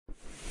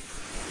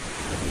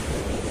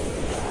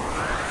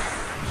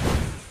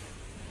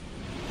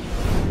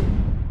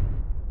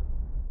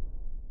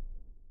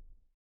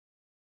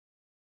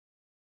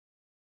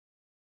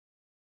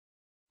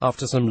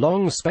After some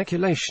long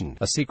speculation,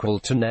 a sequel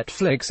to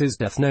Netflix's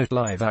Death Note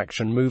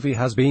live-action movie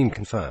has been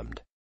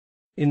confirmed.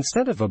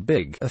 Instead of a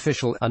big,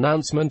 official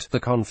announcement, the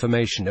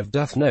confirmation of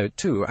Death Note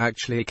 2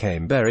 actually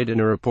came buried in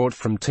a report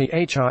from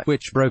THR,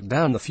 which broke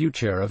down the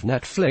future of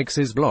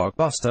Netflix's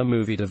blockbuster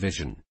movie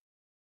division.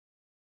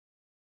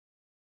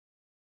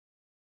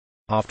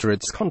 After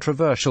its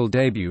controversial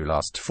debut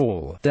last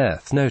fall,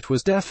 Death Note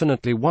was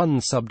definitely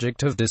one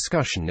subject of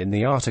discussion in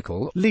the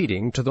article,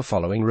 leading to the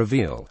following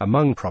reveal.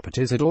 Among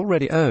properties it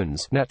already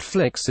owns,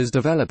 Netflix is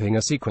developing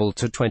a sequel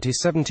to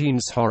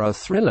 2017's horror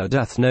thriller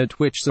Death Note,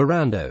 which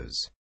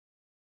Sarandos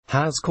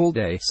has called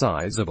a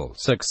sizable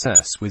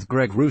success, with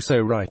Greg Russo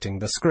writing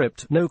the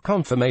script. No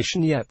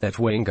confirmation yet that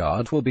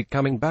Wingard will be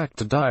coming back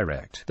to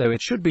direct, though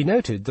it should be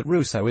noted that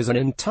Russo is an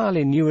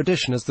entirely new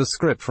addition as the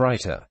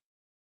scriptwriter.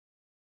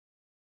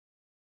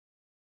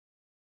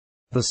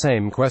 The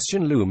same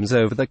question looms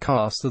over the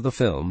cast of the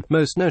film,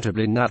 most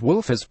notably Nat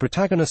Wolff as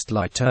protagonist,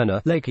 Light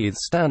Turner, Lakeith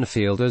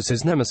Stanfield as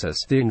his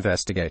nemesis, the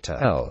investigator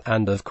L,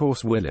 and of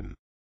course Willem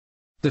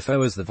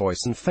Dafoe as the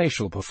voice and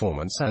facial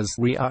performance as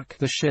Ryuk,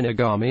 the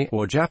Shinigami,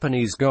 or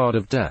Japanese god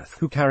of death,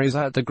 who carries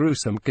out the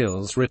gruesome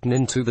kills written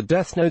into the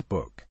Death Note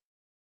book.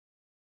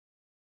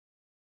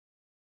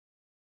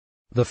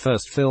 The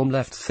first film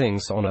left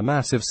things on a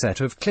massive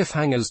set of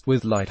cliffhangers,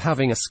 with Light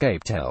having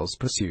escaped L's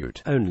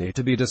pursuit, only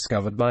to be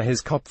discovered by his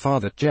cop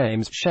father,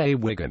 James Shea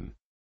Wiggum.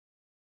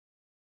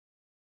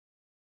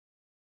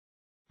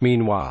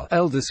 Meanwhile,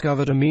 L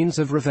discovered a means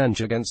of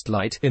revenge against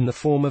Light, in the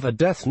form of a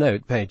Death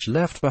Note page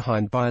left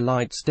behind by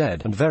Light's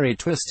dead and very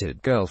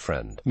twisted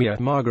girlfriend, Mia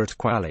Margaret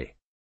Qualley.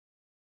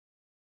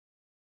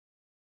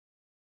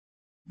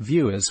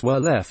 Viewers were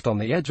left on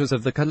the edges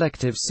of the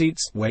collective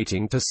seats,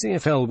 waiting to see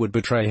if L would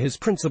betray his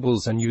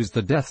principles and use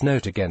the Death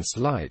Note against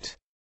Light.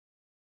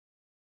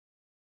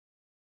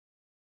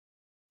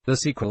 The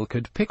sequel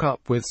could pick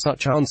up with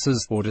such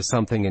answers, or do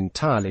something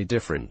entirely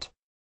different.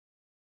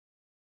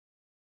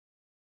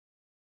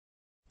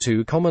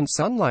 To comments: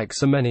 unlike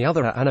so many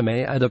other anime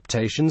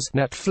adaptations,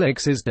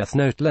 Netflix's Death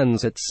Note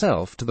lends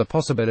itself to the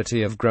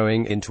possibility of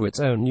growing into its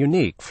own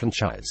unique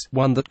franchise,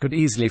 one that could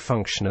easily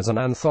function as an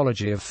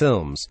anthology of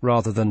films,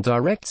 rather than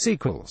direct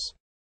sequels.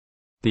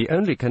 The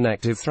only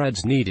connective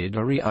threads needed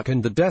are Ryuk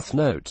and the Death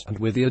Note, and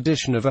with the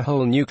addition of a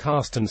whole new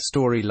cast and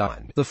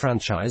storyline, the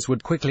franchise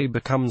would quickly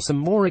become some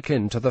more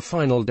akin to the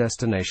Final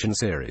Destination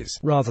series,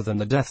 rather than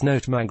the Death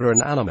Note manga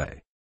and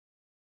anime.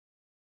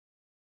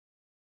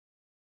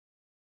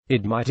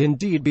 It might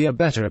indeed be a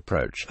better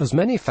approach, as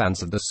many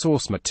fans of the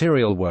source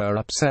material were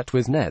upset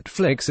with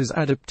Netflix's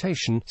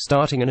adaptation.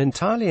 Starting an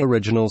entirely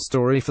original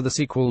story for the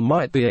sequel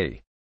might be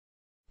a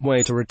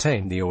way to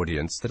retain the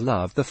audience that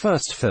loved the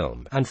first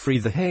film, and free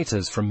the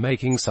haters from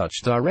making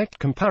such direct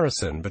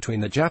comparison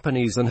between the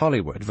Japanese and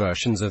Hollywood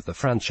versions of the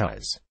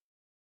franchise.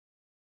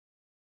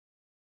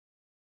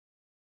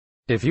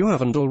 If you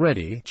haven't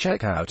already,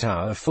 check out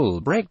our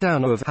full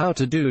breakdown of how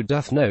to do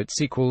Death Note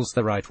sequels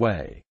the right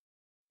way.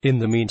 In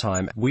the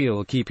meantime,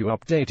 we'll keep you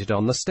updated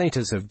on the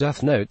status of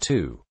Death Note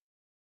 2.